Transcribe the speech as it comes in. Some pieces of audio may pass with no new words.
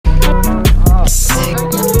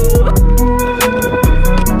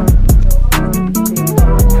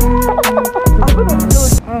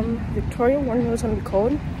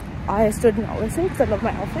I stood not listening because I love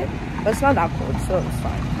my outfit, but it's not that cold, so it's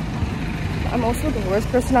fine. I'm also the worst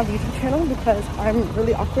person on the YouTube channel because I'm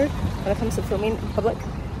really awkward when it comes to filming in public.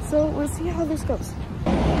 So we'll see how this goes.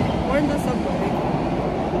 We're in the subway,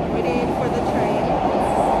 waiting for the train.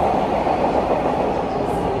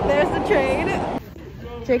 There's the train.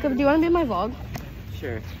 Jacob, do you want to be in my vlog?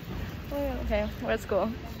 Sure. Oh, yeah, okay, let's go.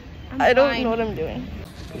 I don't know what I'm doing.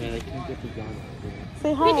 Yeah, like, can get the yawn.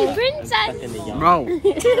 Say hi. Pretty princess. Bro.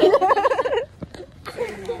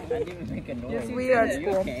 We are at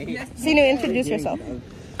school. Okay. Sinu, introduce yourself.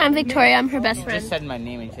 I'm Victoria. I'm her best You friend. just said my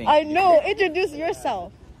name and thing. I know. Introduce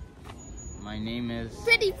yourself. My name is...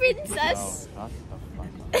 Pretty princess. Oh, that's the fun.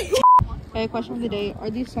 Okay, question of the day. Are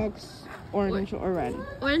these socks orange or red?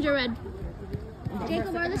 Orange or red?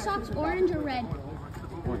 Jacob, are the socks orange or red?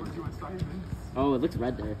 Orange. Oh, it looks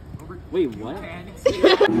red there. Wait, what?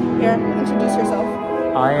 Here, introduce yourself.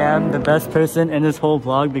 I am the best person in this whole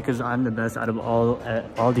vlog because I'm the best out of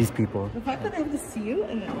all these people. The fact that I have to see you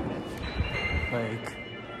and then... Like...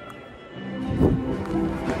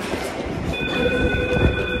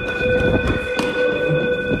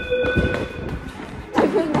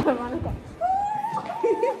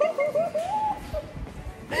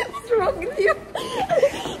 What's wrong with you?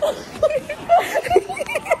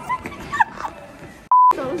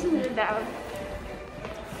 Down.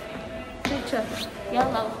 Picture.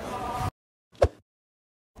 Yellow.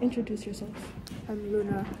 Introduce yourself. I'm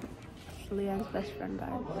Luna. Leon's best friend,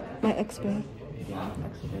 guys. My ex-babe. Yeah,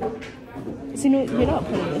 ex-friend. Sinu, you're not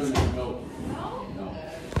part of this.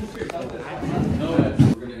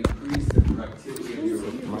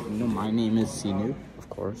 My name is Sinu, of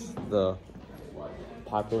course. The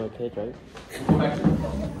popular kid, right?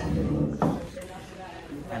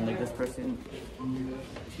 And like this person,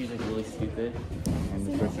 she's like really stupid. And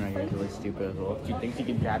this person right here is really stupid as well. She thinks she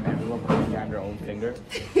can jab everyone, but she can jab her own finger.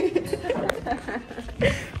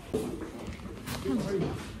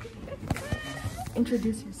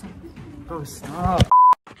 Introduce yourself. Oh, stop.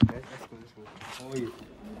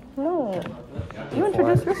 No. You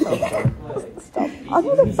introduce yourself. Stop. I'm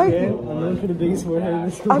gonna fight you. I'm known for the biggest forehead in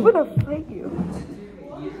the school. I'm gonna fight you.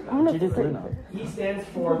 I'm gonna fight you. He stands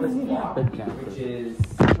for the squat, which is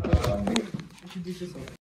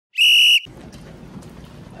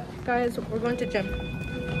Guys, we're going to gym.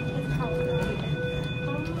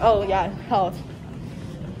 Oh yeah, health.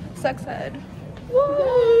 Sex ed.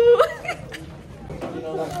 Woo!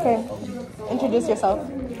 Okay, introduce yourself.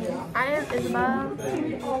 I am Isabel.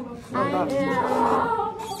 I am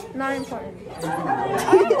not important.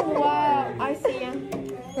 Oh, wow. I see him.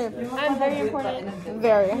 I'm very important.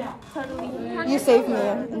 Very. Totally. You save me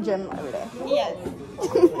in gym every day. Yes.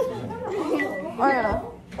 Ariana,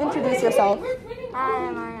 introduce yourself. I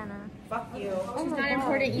am Ariana. Fuck you. She's not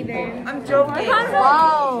important either. I'm joking.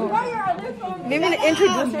 Wow. Maybe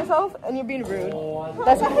introduce yourself and you're being rude.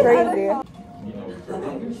 That's crazy.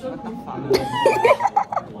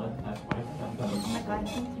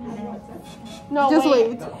 No, just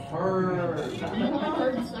wait.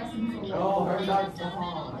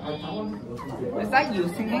 is that you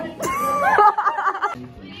singing?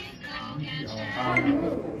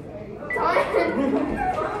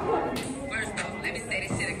 Let me say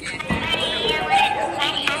this shit again.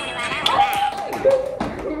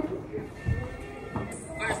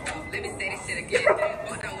 First off, let me say this shit again.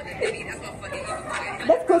 Fuck out with the baby, that's my fucking evil.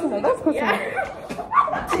 That's close enough. That's close enough.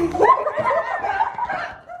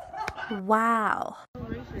 Wow.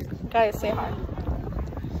 Guys, say hi.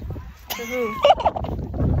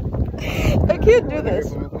 I can't do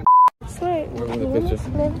this. Slay.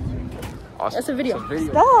 That's a video.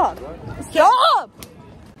 Stop. Stop.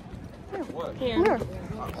 Here.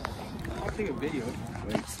 I'll take a video.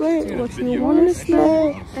 Slay. What you want to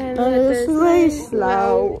slay? And slay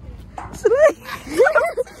slow. Slay.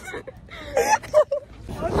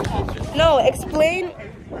 No, explain.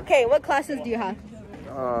 Okay, what classes do you have?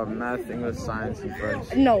 Math, English, science, and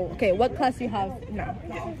French. No, okay, what class do you have now?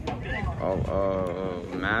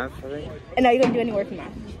 Math, I think? And are you gonna do any work in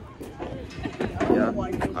math? Yeah,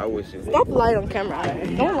 I wish it. Stop lying on camera.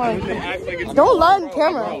 Don't lie on camera. Don't lie on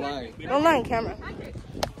camera. Don't lie on camera.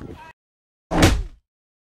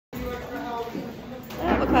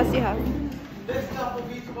 What class do you have?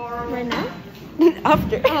 Right now?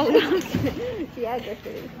 After. Oh, yeah,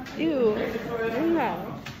 definitely. Ew. Yeah.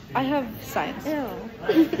 I have science. Ew.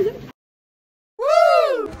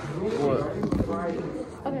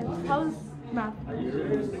 Okay, how's math?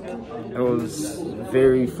 It was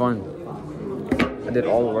very fun. I did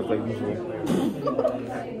all the work like usual.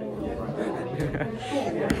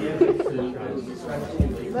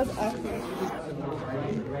 That's accurate.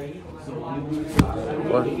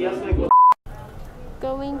 What?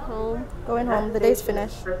 Going home. Going home. The day's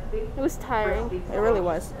finished. It was tiring. It really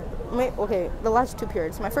was. Okay, the last 2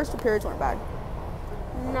 periods. My first 2 periods weren't bad.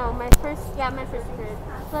 No, my first period.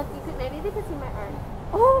 Look, maybe they could see my arm.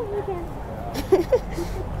 Oh, you can.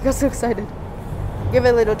 I got so excited. Give it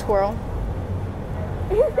a little twirl.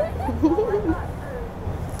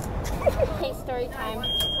 Okay, story time.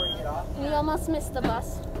 We almost missed the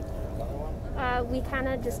bus. We kind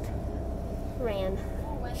of just ran.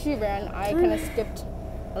 She ran. I kind of skipped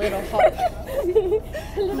a little hop.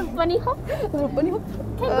 A little bunny hop. A little bunny hop.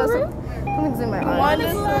 Kangaroo. Something's in my eye.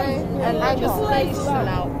 And I just spun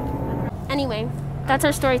out. Anyway, that's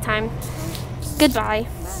our story time. Goodbye.